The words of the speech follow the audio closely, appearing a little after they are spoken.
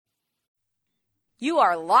You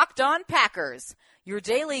are Locked On Packers, your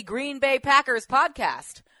daily Green Bay Packers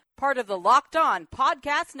podcast, part of the Locked On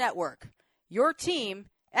Podcast Network, your team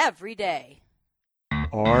every day.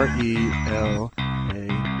 RELAX.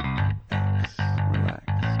 Relax.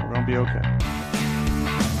 We're going to be okay.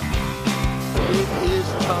 It is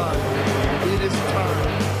time. It is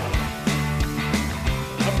time.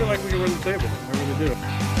 I feel like we can run the table. I really do.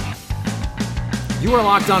 You are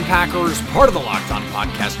Locked On Packers, part of the Locked On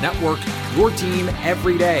Podcast Network, your team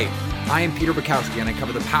every day. I am Peter Bukowski, and I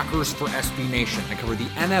cover the Packers for SB Nation. I cover the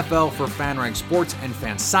NFL for FanRag Sports and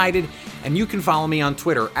FanSided, and you can follow me on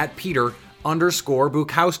Twitter at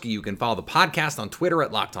Peter_Bukowski. You can follow the podcast on Twitter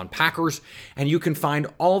at Locked On Packers, and you can find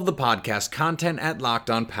all of the podcast content at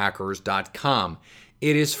LockedOnPackers.com.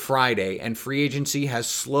 It is Friday, and free agency has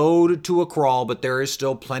slowed to a crawl, but there is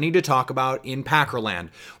still plenty to talk about in Packerland.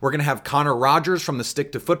 We're going to have Connor Rogers from the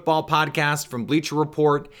Stick to Football podcast from Bleacher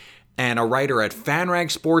Report and a writer at FanRag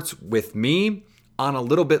Sports with me on a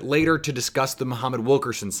little bit later to discuss the Muhammad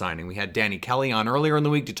Wilkerson signing. We had Danny Kelly on earlier in the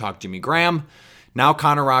week to talk Jimmy Graham. Now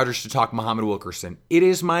Connor Rogers to talk Muhammad Wilkerson. It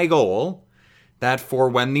is my goal that for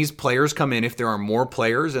when these players come in, if there are more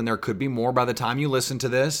players, and there could be more by the time you listen to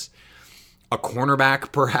this, a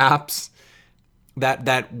cornerback perhaps,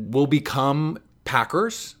 that will become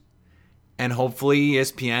Packers, and hopefully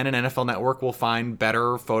ESPN and NFL Network will find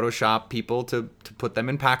better Photoshop people to put them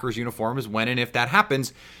in Packers uniforms when and if that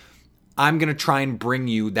happens. I'm going to try and bring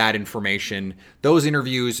you that information, those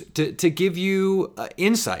interviews, to give you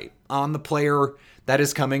insight on the player that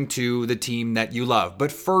is coming to the team that you love.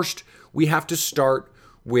 But first, we have to start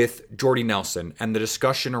with Jordy Nelson and the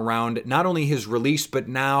discussion around not only his release, but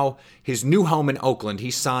now his new home in Oakland.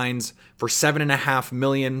 He signs for $7.5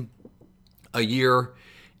 million a year.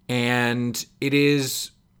 And it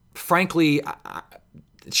is, frankly,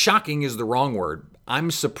 shocking is the wrong word.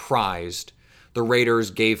 I'm surprised the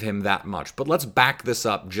Raiders gave him that much. But let's back this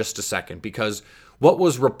up just a second, because what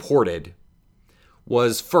was reported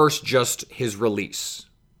was first just his release.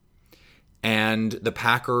 And the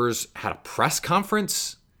Packers had a press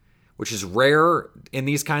conference, which is rare in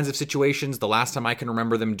these kinds of situations. The last time I can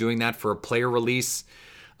remember them doing that for a player release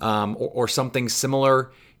or something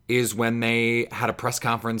similar is when they had a press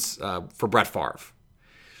conference for Brett Favre.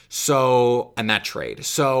 So, and that trade.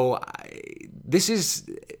 So this is,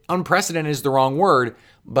 unprecedented is the wrong word,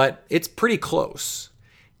 but it's pretty close.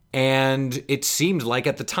 And it seemed like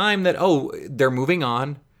at the time that, they're moving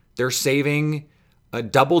on. They're saving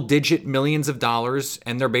double-digit millions of dollars,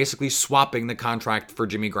 and they're basically swapping the contract for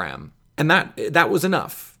Jimmy Graham. And that was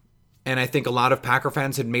enough. And I think a lot of Packer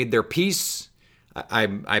fans had made their peace.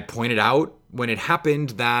 I pointed out when it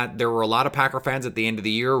happened that there were a lot of Packer fans at the end of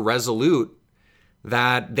the year resolute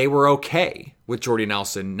that they were okay with Jordy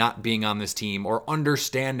Nelson not being on this team, or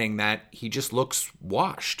understanding that he just looks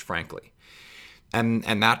washed, frankly. And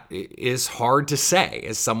that is hard to say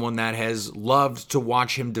as someone that has loved to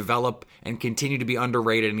watch him develop and continue to be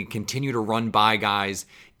underrated and continue to run by guys,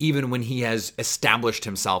 even when he has established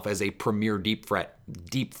himself as a premier deep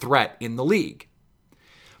threat in the league.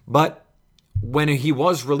 But when he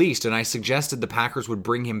was released, and I suggested the Packers would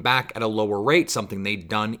bring him back at a lower rate, something they'd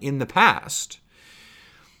done in the past,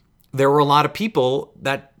 there were a lot of people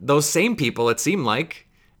those same people, it seemed like,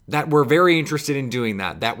 that were very interested in doing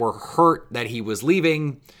that were hurt that he was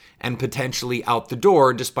leaving and potentially out the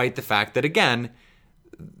door, despite the fact that, again,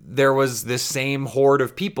 there was this same horde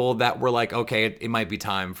of people that were like, okay, it might be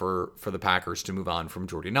time for the Packers to move on from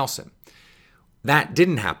Jordy Nelson. That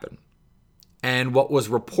didn't happen. And what was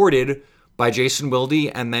reported by Jason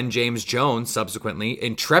Wilde and then James Jones subsequently,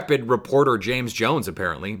 intrepid reporter James Jones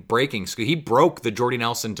apparently, he broke the Jordy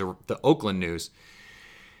Nelson to the Oakland news.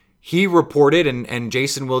 He reported, and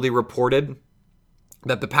Jason Wilde reported,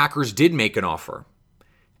 that the Packers did make an offer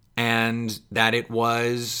and that it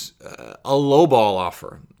was a lowball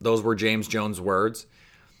offer. Those were James Jones' words.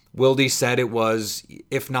 Wilde said it was,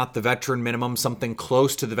 if not the veteran minimum, something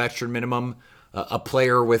close to the veteran minimum. A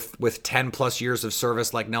player with 10 plus years of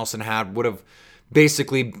service like Nelson had would have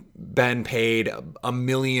basically been paid $1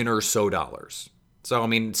 million or so dollars. So, I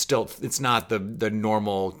mean, still, it's not the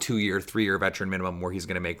normal 2-year, 3-year veteran minimum where he's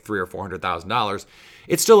going to make $300,000 or $400,000.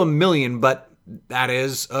 It's still $1 million, but that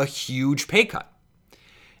is a huge pay cut.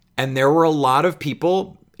 And there were a lot of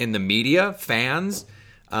people in the media, fans,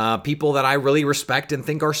 people that I really respect and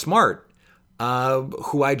think are smart,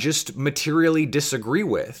 who I just materially disagree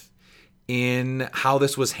with in how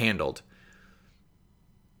this was handled.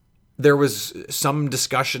 There was some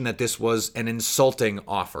discussion that this was an insulting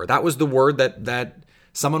offer. That was the word that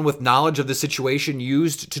someone with knowledge of the situation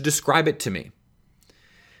used to describe it to me.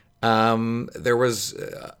 There was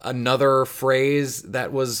another phrase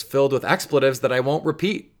that was filled with expletives that I won't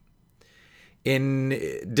repeat in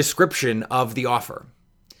description of the offer.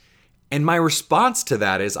 And my response to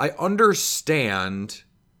that is I understand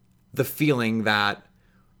the feeling that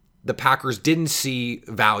the Packers didn't see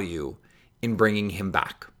value in bringing him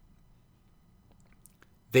back.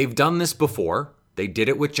 They've done this before. They did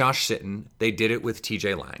it with Josh Sitton. They did it with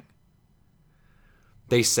TJ Lang.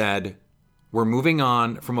 They said, we're moving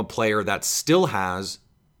on from a player that still has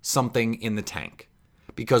something in the tank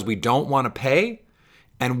because we don't want to pay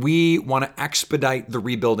and we want to expedite the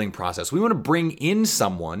rebuilding process. We want to bring in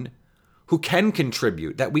someone who can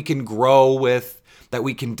contribute, that we can grow with, that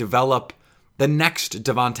we can develop the next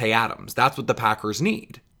Davante Adams. That's what the Packers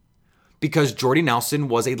need because Jordy Nelson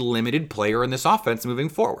was a limited player in this offense moving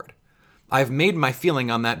forward. I've made my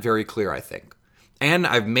feeling on that very clear, I think. And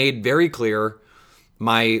I've made very clear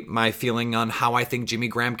my feeling on how I think Jimmy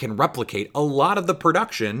Graham can replicate a lot of the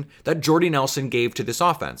production that Jordy Nelson gave to this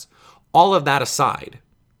offense. All of that aside,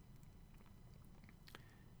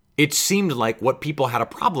 it seemed like what people had a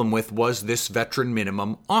problem with was this veteran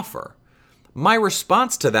minimum offer. My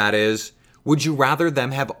response to that is, would you rather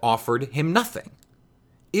them have offered him nothing?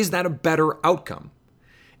 Is that a better outcome?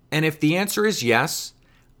 And if the answer is yes,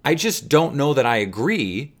 I just don't know that I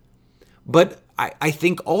agree, but I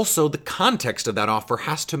think also the context of that offer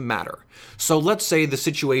has to matter. So let's say the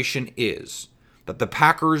situation is that the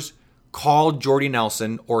Packers called Jordy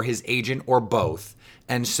Nelson or his agent or both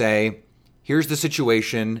and say, here's the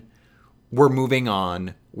situation, we're moving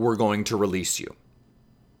on, we're going to release you.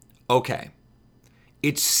 Okay.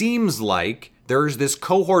 It seems like there's this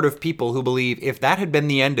cohort of people who believe if that had been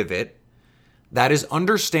the end of it, that is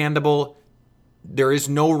understandable, there is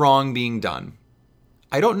no wrong being done.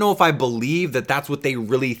 I don't know if I believe that that's what they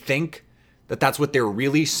really think, that that's what they're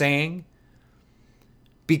really saying,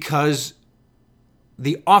 because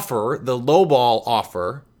the offer, the lowball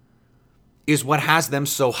offer, is what has them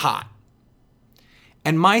so hot.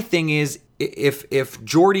 And my thing is, if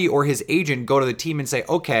Jordy or his agent go to the team and say,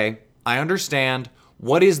 okay, I understand,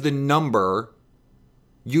 what is the number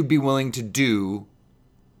you'd be willing to do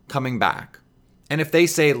coming back? And if they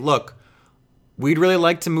say, look, we'd really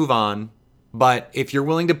like to move on, but if you're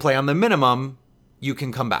willing to play on the minimum, you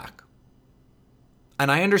can come back.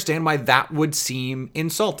 And I understand why that would seem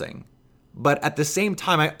insulting. But at the same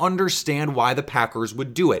time, I understand why the Packers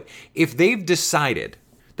would do it. If they've decided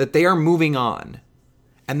that they are moving on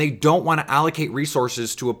and they don't want to allocate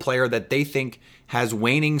resources to a player that they think has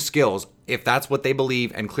waning skills, if that's what they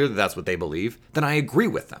believe, and clearly that's what they believe, then I agree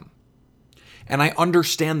with them. And I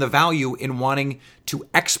understand the value in wanting to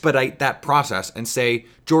expedite that process and say,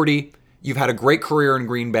 Jordy, you've had a great career in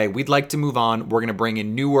Green Bay. We'd like to move on. We're going to bring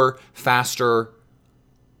in newer, faster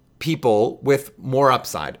people with more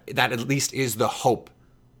upside. That at least is the hope.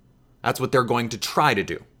 That's what they're going to try to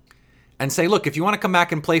do. And say, look, if you want to come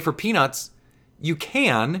back and play for peanuts, you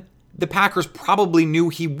can. The Packers probably knew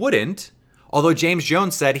he wouldn't, although James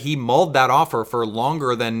Jones said he mulled that offer for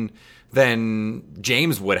longer than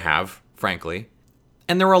James would have, frankly.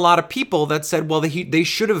 And there were a lot of people that said, well, they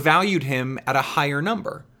should have valued him at a higher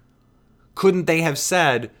number. Couldn't they have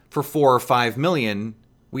said for $4 or $5 million,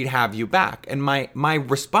 we'd have you back? And my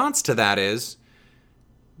response to that is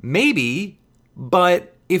maybe,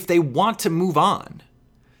 but if they want to move on,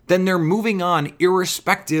 then they're moving on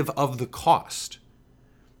irrespective of the cost.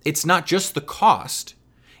 It's not just the cost.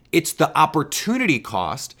 It's the opportunity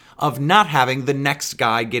cost of not having the next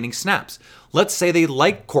guy getting snaps. Let's say they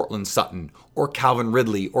like Courtland Sutton or Calvin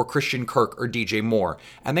Ridley or Christian Kirk or DJ Moore,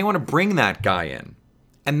 and they want to bring that guy in.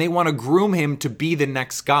 And they want to groom him to be the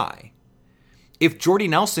next guy. If Jordy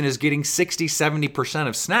Nelson is getting 60, 70%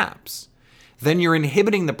 of snaps, then you're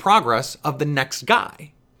inhibiting the progress of the next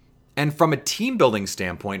guy. And from a team building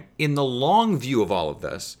standpoint, in the long view of all of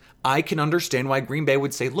this, I can understand why Green Bay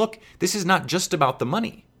would say, look, this is not just about the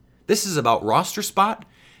money. This is about roster spot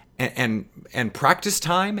and practice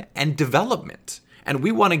time and development. And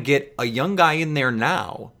we want to get a young guy in there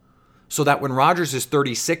now so that when Rodgers is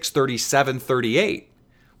 36, 37, 38,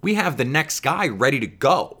 we have the next guy ready to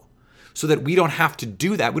go so that we don't have to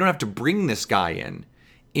do that. We don't have to bring this guy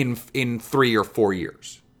in 3 or 4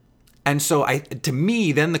 years. And so to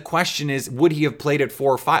me, then the question is, would he have played at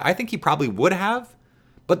 4 or 5? I think he probably would have,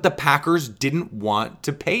 but the Packers didn't want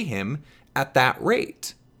to pay him at that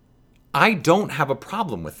rate. I don't have a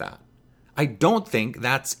problem with that. I don't think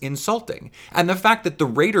that's insulting. And the fact that the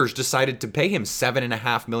Raiders decided to pay him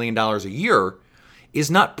 $7.5 million a year is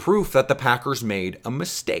not proof that the Packers made a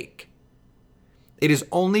mistake. It is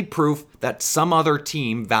only proof that some other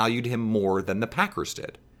team valued him more than the Packers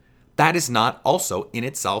did. that is not also in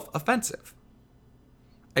itself offensive.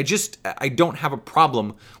 I don't have a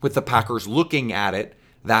problem with the Packers looking at it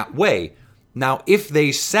that way. Now, if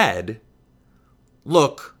they said,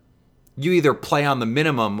 look, you either play on the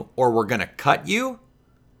minimum or we're going to cut you,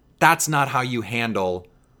 that's not how you handle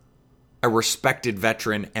a respected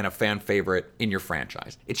veteran and a fan favorite in your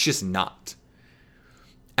franchise. It's just not.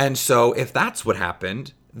 And so if that's what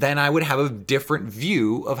happened, then I would have a different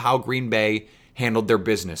view of how Green Bay handled their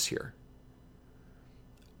business here.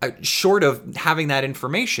 Short of having that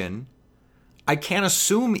information, I can't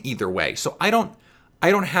assume either way. So I don't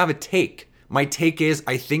have a take. My take is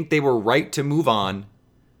I think they were right to move on.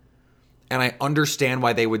 And I understand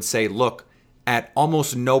why they would say, look, at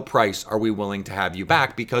almost no price are we willing to have you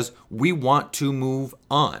back because we want to move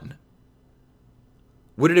on.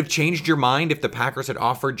 Would it have changed your mind if the Packers had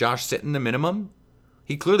offered Josh Sitton the minimum?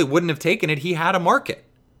 He clearly wouldn't have taken it. He had a market.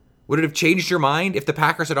 Would it have changed your mind if the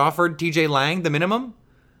Packers had offered TJ Lang the minimum?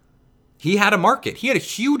 He had a market. He had a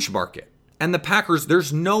huge market. And the Packers,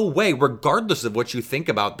 there's no way, regardless of what you think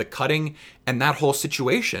about the cutting and that whole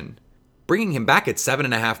situation, bringing him back at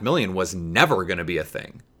 $7.5 million was never going to be a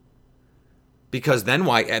thing. Because then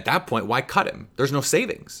at that point, why cut him? There's no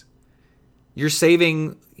savings. You're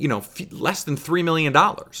saving, less than $3 million.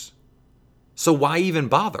 So why even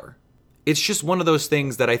bother? It's just one of those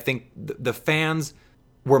things that I think the fans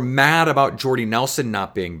were mad about Jordy Nelson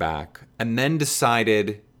not being back and then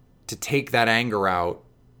decided to take that anger out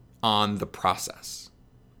on the process.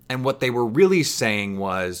 And what they were really saying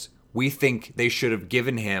was, we think they should have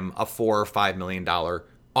given him a $4 or $5 million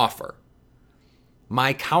offer.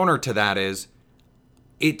 My counter to that is,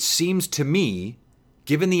 it seems to me,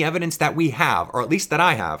 given the evidence that we have, or at least that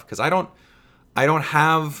I have, because I don't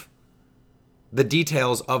have the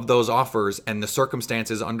details of those offers and the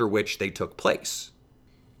circumstances under which they took place.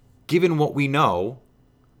 Given what we know,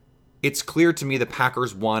 it's clear to me the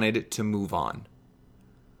Packers wanted to move on.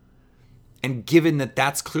 And given that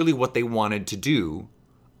that's clearly what they wanted to do,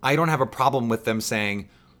 I don't have a problem with them saying,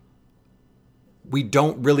 we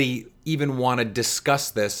don't really even want to discuss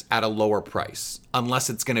this at a lower price, unless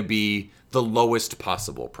it's going to be the lowest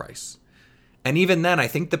possible price. And even then, I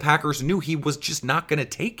think the Packers knew he was just not going to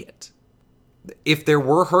take it. If there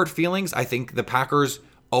were hurt feelings, I think the Packers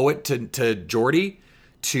owe it to Jordy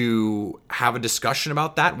to have a discussion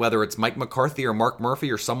about that, whether it's Mike McCarthy or Mark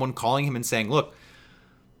Murphy or someone calling him and saying, look,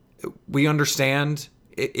 we understand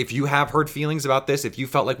if you have hurt feelings about this, if you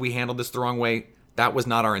felt like we handled this the wrong way, that was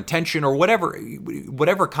not our intention, or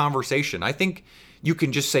whatever conversation. I think you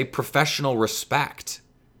can just say professional respect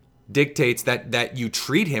dictates that you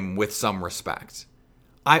treat him with some respect.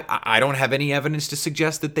 I don't have any evidence to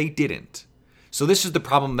suggest that they didn't. So this is the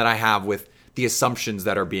problem that I have with the assumptions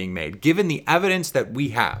that are being made. Given the evidence that we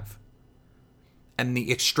have and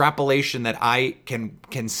the extrapolation that I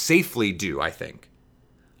can safely do, I think,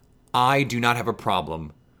 I do not have a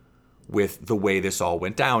problem with the way this all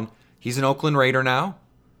went down. He's an Oakland Raider now.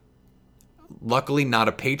 Luckily, not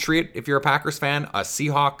a Patriot if you're a Packers fan, a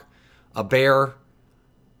Seahawk, a Bear.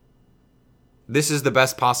 This is the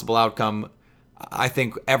best possible outcome. I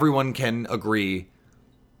think everyone can agree.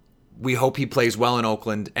 We hope he plays well in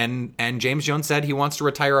Oakland. And James Jones said he wants to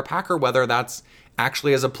retire a Packer, whether that's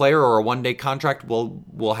actually as a player or a one-day contract,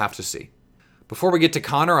 we'll have to see. Before we get to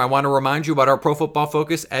Connor, I want to remind you about our Pro Football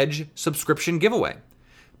Focus Edge subscription giveaway.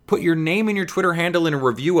 Put your name and your Twitter handle in a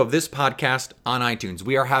review of this podcast on iTunes.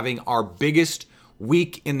 We are having our biggest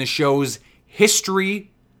week in the show's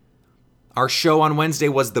history. Our show on Wednesday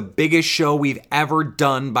was the biggest show we've ever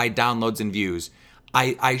done by downloads and views.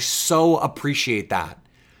 I so appreciate that.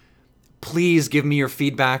 Please give me your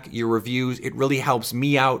feedback, your reviews. It really helps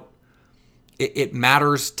me out. It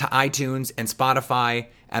matters to iTunes and Spotify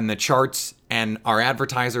and the charts and our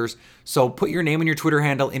advertisers. So put your name and your Twitter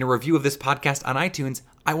handle in a review of this podcast on iTunes.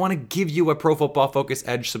 I want to give you a Pro Football Focus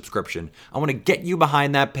Edge subscription. I want to get you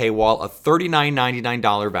behind that paywall, a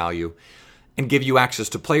 $39.99 value, and give you access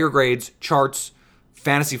to player grades, charts,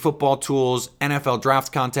 fantasy football tools, NFL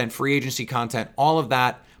draft content, free agency content, all of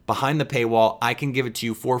that behind the paywall. I can give it to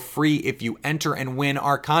you for free if you enter and win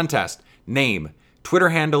our contest. Name, Twitter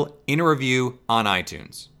handle, in a review on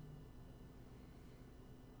iTunes.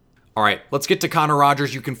 All right, let's get to Connor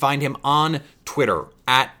Rogers. You can find him on Twitter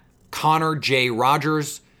at Connor J.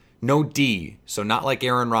 Rogers, no D, so not like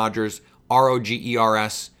Aaron Rodgers,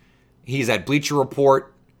 Rogers. He's at Bleacher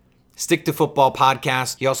Report, Stick to Football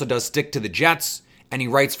podcast. He also does Stick to the Jets, and he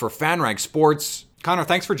writes for FanRag Sports. Connor,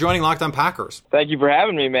 thanks for joining Locked On Packers. Thank you for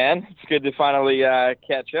having me, man. It's good to finally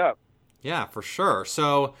catch up. Yeah, for sure.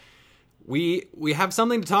 So we have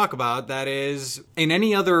something to talk about that is, in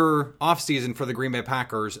any other offseason for the Green Bay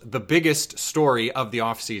Packers, the biggest story of the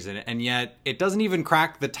offseason, and yet it doesn't even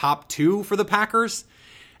crack the top 2 for the Packers,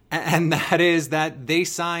 and that is that they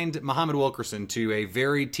signed Muhammad Wilkerson to a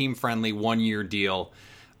very team-friendly 1-year deal.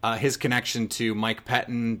 His connection to Mike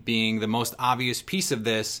Pettine being the most obvious piece of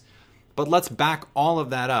this, but let's back all of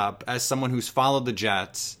that up as someone who's followed the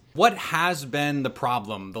Jets. What has been the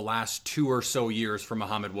problem the last 2 or so years for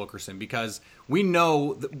Muhammad Wilkerson? Because we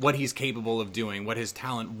know what he's capable of doing, what his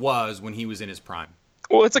talent was when he was in his prime.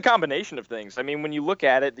 Well, it's a combination of things. I mean, when you look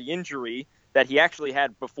at it, the injury that he actually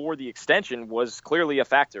had before the extension was clearly a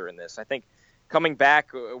factor in this. I think coming back,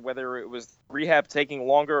 whether it was rehab taking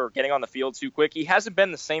longer or getting on the field too quick, he hasn't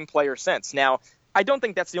been the same player since. Now, I don't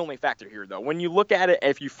think that's the only factor here, though. When you look at it,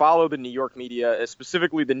 if you follow the New York media,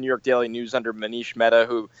 specifically the New York Daily News under Manish Mehta,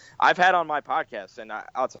 who I've had on my podcast, and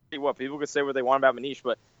I'll tell you what, people could say what they want about Manish,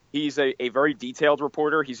 but he's a very detailed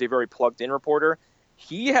reporter. He's a very plugged-in reporter.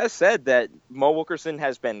 He has said that Mo Wilkerson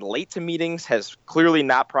has been late to meetings, has clearly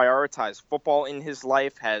not prioritized football in his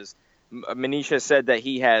life. Manish has said that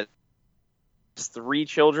he has 3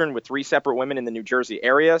 children with 3 separate women in the New Jersey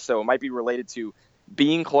area, so it might be related to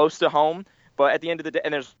being close to home. But at the end of the day,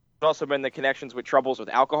 and there's also been the connections with troubles with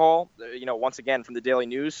alcohol, once again from the Daily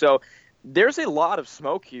News. So there's a lot of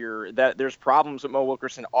smoke here that there's problems with Mo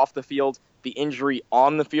Wilkerson off the field. The injury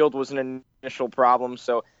on the field was an initial problem.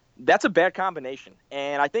 So that's a bad combination.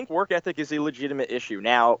 And I think work ethic is a legitimate issue.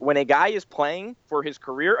 Now, when a guy is playing for his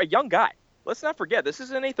career, a young guy, let's not forget, this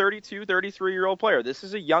isn't a 32, 33-year-old player. This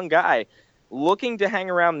is a young guy looking to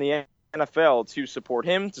hang around the NFL to support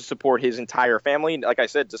him, to support his entire family. Like I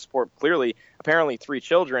said, to support apparently 3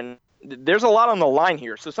 children. There's a lot on the line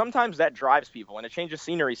here. So sometimes that drives people, and a change of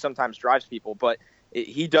scenery sometimes drives people, but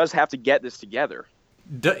he does have to get this together.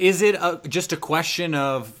 Is it just a question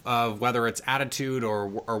of whether it's attitude or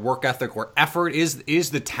work ethic or effort? Is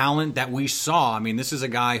the talent that we saw? I mean, this is a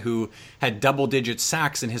guy who had double-digit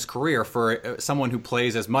sacks in his career for someone who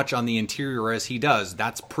plays as much on the interior as he does.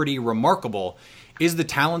 That's pretty remarkable. Is the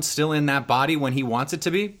talent still in that body when he wants it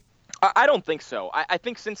to be? I don't think so. I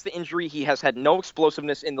think since the injury, he has had no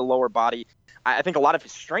explosiveness in the lower body. I think a lot of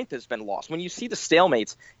his strength has been lost. When you see the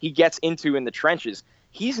stalemates he gets into in the trenches,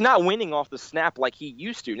 he's not winning off the snap like he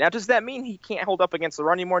used to. Now, does that mean he can't hold up against the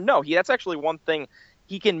run anymore? No, that's actually one thing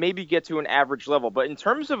he can maybe get to an average level. But in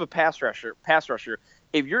terms of a pass rusher,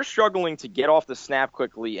 if you're struggling to get off the snap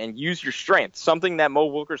quickly and use your strength, something that Mo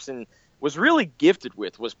Wilkerson was really gifted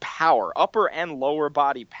with was power, upper and lower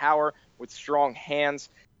body power with strong hands.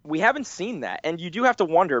 We haven't seen that, and you do have to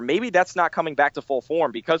wonder, maybe that's not coming back to full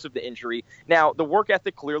form because of the injury. Now, the work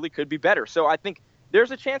ethic clearly could be better, so I think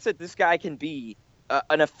there's a chance that this guy can be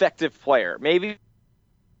an effective player, maybe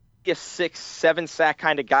a 6-7 sack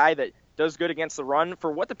kind of guy that does good against the run.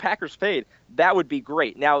 For what the Packers paid, that would be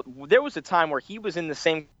great. Now, there was a time where he was in the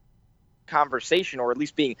same conversation, or at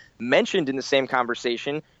least being mentioned in the same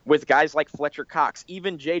conversation with guys like Fletcher Cox,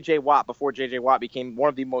 even J.J. Watt, before J.J. Watt became one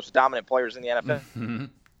of the most dominant players in the NFL. Mm-hmm.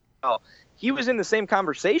 He was in the same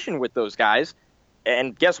conversation with those guys,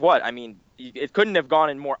 and guess what? I mean, it couldn't have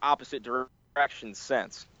gone in more opposite directions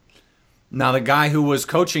since. Now, the guy who was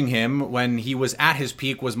coaching him when he was at his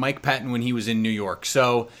peak was Mike Pettine when he was in New York.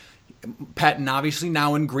 So Pettine obviously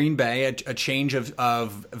now in Green Bay, a change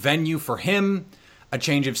of venue for him, a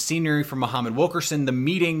change of scenery for Muhammad Wilkerson. The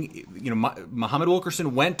meeting, Muhammad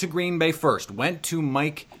Wilkerson went to Green Bay first, went to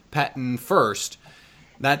Mike Pettine first.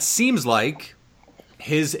 That seems like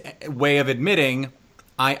his way of admitting,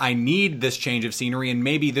 I need this change of scenery, and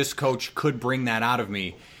maybe this coach could bring that out of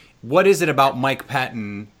me. What is it about Mike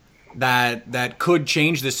Pettine that could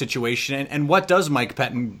change this situation, and what does Mike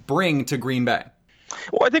Pettine bring to Green Bay?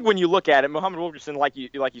 Well, I think when you look at it, Muhammad Wilkerson, like you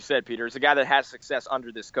said, Peter, is a guy that has success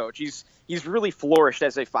under this coach. He's really flourished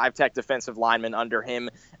as a 5-tech defensive lineman under him,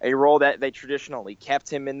 a role that they traditionally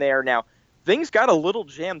kept him in there. Now, things got a little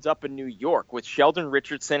jammed up in New York with Sheldon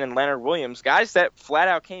Richardson and Leonard Williams, guys that flat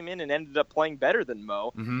out came in and ended up playing better than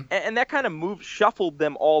Mo. Mm-hmm. And that kind of shuffled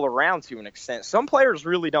them all around to an extent. Some players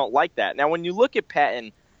really don't like that. Now, when you look at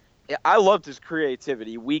Pettine, I loved his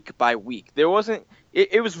creativity week by week.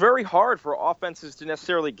 It was very hard for offenses to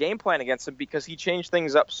necessarily game plan against him because he changed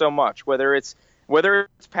things up so much, whether it's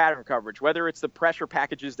pattern coverage, whether it's the pressure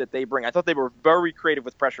packages that they bring. I thought they were very creative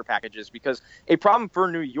with pressure packages because a problem for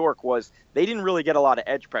New York was they didn't really get a lot of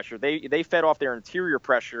edge pressure. They fed off their interior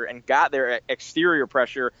pressure and got their exterior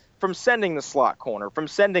pressure from sending the slot corner, from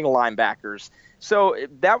sending linebackers. So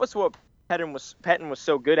that was what Pettine was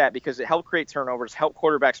so good at, because it helped create turnovers, helped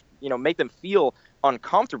quarterbacks, make them feel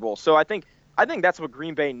uncomfortable. So I think that's what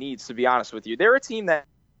Green Bay needs, to be honest with you. They're a team that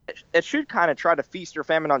it should kind of try to feast or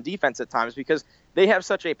famine on defense at times, because they have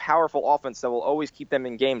such a powerful offense that will always keep them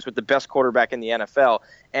in games with the best quarterback in the NFL.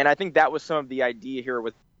 And I think that was some of the idea here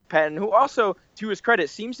with Pettine, who also, to his credit,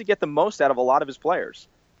 seems to get the most out of a lot of his players.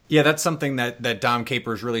 Yeah, that's something that Dom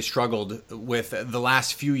Capers really struggled with the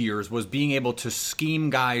last few years, was being able to scheme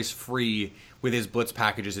guys free with his blitz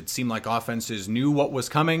packages. It seemed like offenses knew what was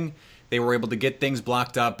coming. They were able to get things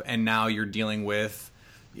blocked up, and now you're dealing with,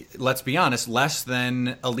 let's be honest, less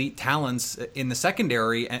than elite talents in the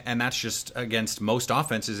secondary, and that's just against most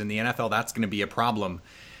offenses in the NFL. That's going to be a problem.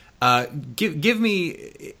 Give me,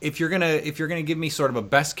 if you're gonna give me sort of a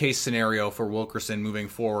best case scenario for Wilkerson moving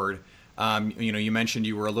forward. You mentioned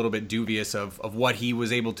you were a little bit dubious of what he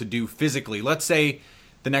was able to do physically. Let's say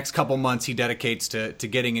the next couple months he dedicates to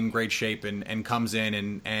getting in great shape and comes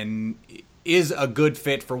in and is a good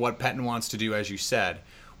fit for what Pettine wants to do, as you said.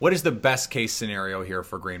 What is the best case scenario here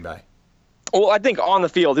for Green Bay? Well, I think on the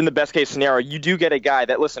field, in the best case scenario, you do get a guy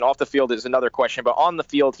that, listen, off the field is another question, but on the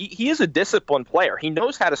field, he is a disciplined player. He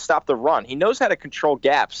knows how to stop the run. He knows how to control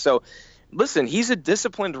gaps. So, listen, he's a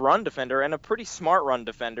disciplined run defender and a pretty smart run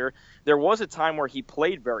defender. There was a time where he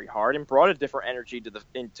played very hard and brought a different energy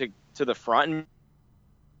to the front. And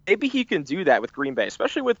maybe he can do that with Green Bay,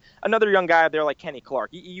 especially with another young guy out there like Kenny Clark.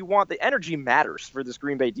 You want the energy matters for this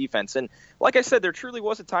Green Bay defense. And like I said, there truly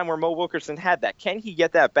was a time where Mo Wilkerson had that. Can he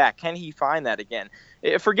get that back? Can he find that again?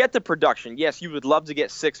 Forget the production. Yes, you would love to get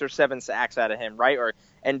 6 or 7 sacks out of him, right?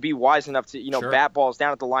 And be wise enough to, Sure. bat balls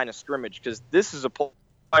down at the line of scrimmage, because this is a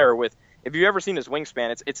player with, if you've ever seen his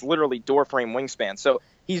wingspan, it's literally door frame wingspan. So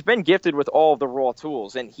he's been gifted with all of the raw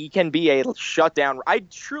tools, and he can be a shutdown. I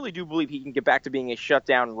truly do believe he can get back to being a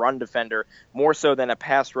shutdown run defender more so than a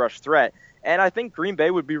pass rush threat. And I think Green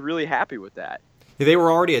Bay would be really happy with that. They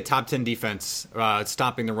were already a top 10 defense,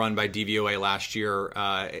 stopping the run by DVOA last year.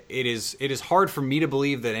 It is hard for me to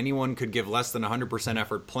believe that anyone could give less than 100%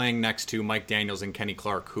 effort playing next to Mike Daniels and Kenny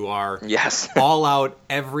Clark, who are all out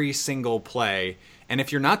every single play. And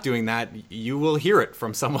if you're not doing that, you will hear it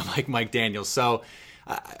from someone like Mike Daniels. So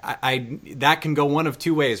that can go one of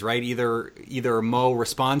two ways, right? Either Mo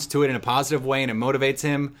responds to it in a positive way and it motivates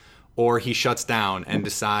him, or he shuts down and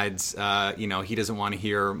decides, he doesn't want to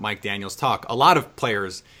hear Mike Daniels talk. A lot of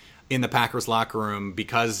players in the Packers locker room,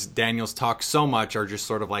 because Daniels talks so much, are just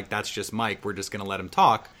sort of like, that's just Mike. We're just going to let him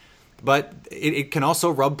talk. But it can also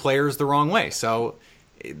rub players the wrong way. So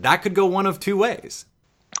that could go one of two ways.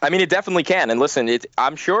 I mean, it definitely can. And listen,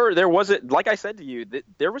 I'm sure there was, like I said to you,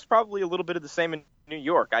 there was probably a little bit of the same in New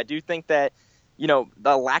York. I do think that,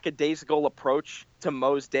 the lackadaisical approach to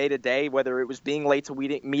Mo's day-to-day, whether it was being late to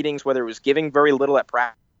meetings, whether it was giving very little at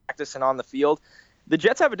practice and on the field, the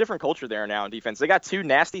Jets have a different culture there now in defense. They got 2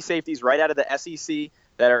 nasty safeties right out of the SEC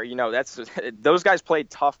that are, those guys played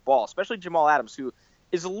tough ball, especially Jamal Adams, who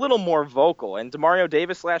is a little more vocal. And Demario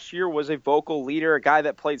Davis last year was a vocal leader, a guy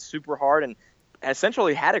that played super hard and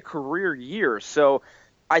essentially had a career year. So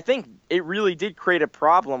I think it really did create a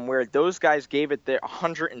problem where those guys gave it their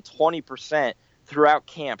 120% throughout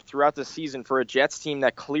camp, throughout the season, for a Jets team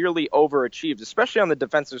that clearly overachieved, especially on the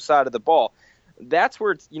defensive side of the ball. That's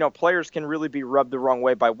where, players can really be rubbed the wrong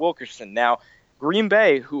way by Wilkerson. Now, Green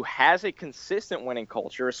Bay, who has a consistent winning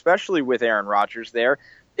culture, especially with Aaron Rodgers there,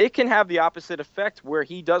 it can have the opposite effect where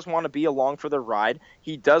he does want to be along for the ride.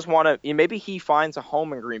 He does want to, maybe he finds a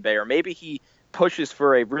home in Green Bay, or maybe he pushes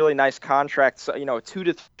for a really nice contract, a 2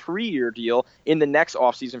 to 3 year deal in the next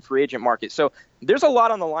offseason free agent market. So there's a lot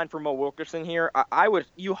on the line for Mo Wilkerson here.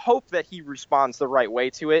 You hope that he responds the right way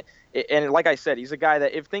to it. And like I said, he's a guy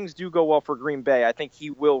that if things do go well for Green Bay, I think he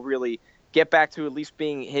will really get back to at least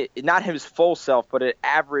being not his full self, but an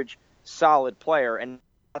average, solid player, and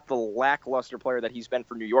not the lackluster player that he's been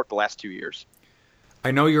for New York the last 2 years. I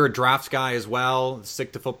know you're a draft guy as well.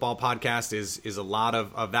 Stick to Football podcast is a lot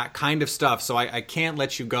of that kind of stuff. So I can't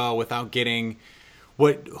let you go without getting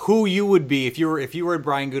who you would be if you were in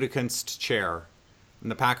Brian Gutekunst's chair and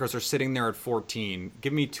the Packers are sitting there at 14.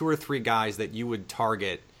 Give me 2 or 3 guys that you would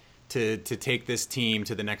target to take this team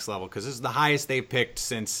to the next level, because this is the highest they've picked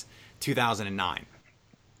since 2009.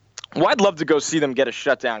 Well, I'd love to go see them get a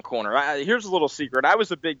shutdown corner. Here's a little secret. I was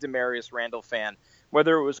a big Demarius Randall fan.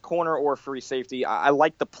 Whether it was corner or free safety, I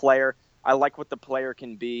like the player. I like what the player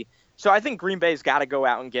can be. So I think Green Bay's got to go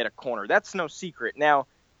out and get a corner. That's no secret. Now,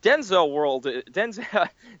 Denzel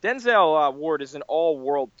Ward is an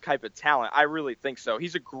all-world type of talent. I really think so.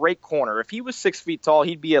 He's a great corner. If he was 6 feet tall,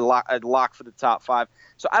 he'd be a lock for the top 5.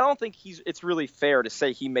 So I don't think it's really fair to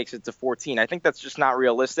say he makes it to 14. I think that's just not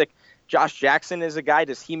realistic. Josh Jackson is a guy.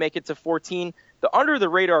 Does he make it to 14? The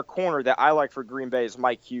under-the-radar corner that I like for Green Bay is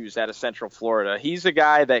Mike Hughes out of Central Florida. He's a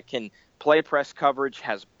guy that can play press coverage,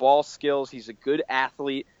 has ball skills. He's a good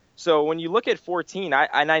athlete. So when you look at 14,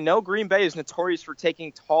 I know Green Bay is notorious for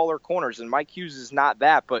taking taller corners, and Mike Hughes is not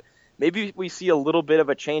that, but maybe we see a little bit of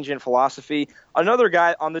a change in philosophy. Another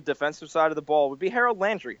guy on the defensive side of the ball would be Harold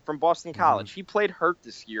Landry from Boston College. He played hurt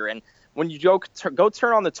this year, and when you go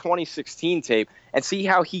turn on the 2016 tape and see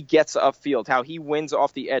how he gets upfield, how he wins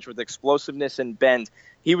off the edge with explosiveness and bend,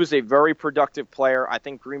 he was a very productive player. I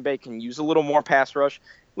think Green Bay can use a little more pass rush.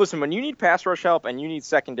 Listen, when you need pass rush help and you need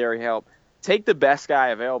secondary help, take the best guy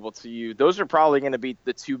available to you. Those are probably going to be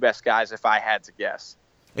the two best guys if I had to guess.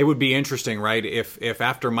 It would be interesting, right, if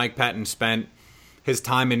after Mike Pettine spent his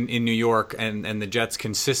time in New York and the Jets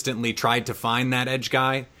consistently tried to find that edge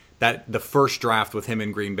guy, that the first draft with him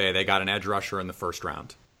in Green Bay, they got an edge rusher in the first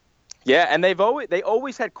round. Yeah, and they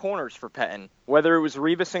always had corners for Pettine. Whether it was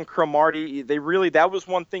Revis and Cromartie, that was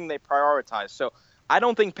one thing they prioritized. So I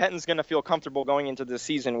don't think Pettine's going to feel comfortable going into the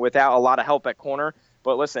season without a lot of help at corner.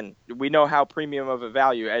 But listen, we know how premium of a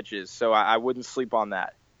value edge is, so I wouldn't sleep on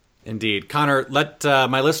that. Indeed. Connor, let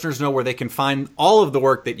my listeners know where they can find all of the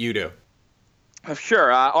work that you do.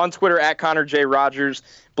 Sure. On Twitter, at Connor J. Rogers.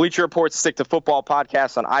 Bleacher Report's Stick to Football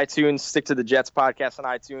podcast on iTunes, Stick to the Jets podcast on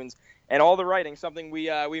iTunes, and all the writing, something we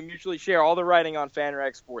mutually share, all the writing on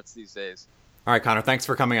FanRag Sports these days. All right, Connor, thanks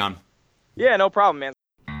for coming on. Yeah, no problem, man.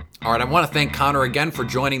 All right, I want to thank Connor again for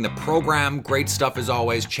joining the program. Great stuff as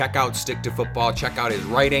always. Check out Stick to Football. Check out his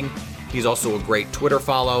writing. He's also a great Twitter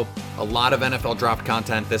follow. A lot of NFL draft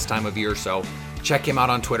content this time of year, so check him out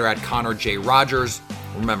on Twitter at Connor J. Rogers.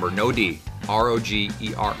 Remember, no D,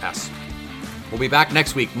 Rogers. We'll be back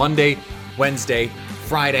next week, Monday, Wednesday,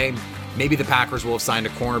 Friday. Maybe the Packers will have signed a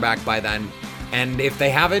cornerback by then. And if they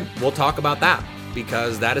haven't, we'll talk about that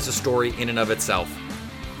because that is a story in and of itself.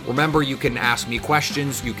 Remember, you can ask me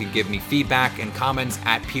questions. You can give me feedback and comments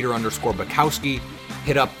at Peter_Bukowski.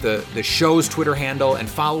 Hit up the show's Twitter handle and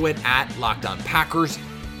follow it at Locked On Packers,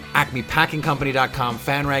 AcmePackingCompany.com,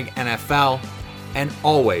 FanRag NFL, and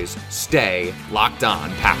always stay Locked On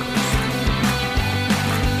Packers.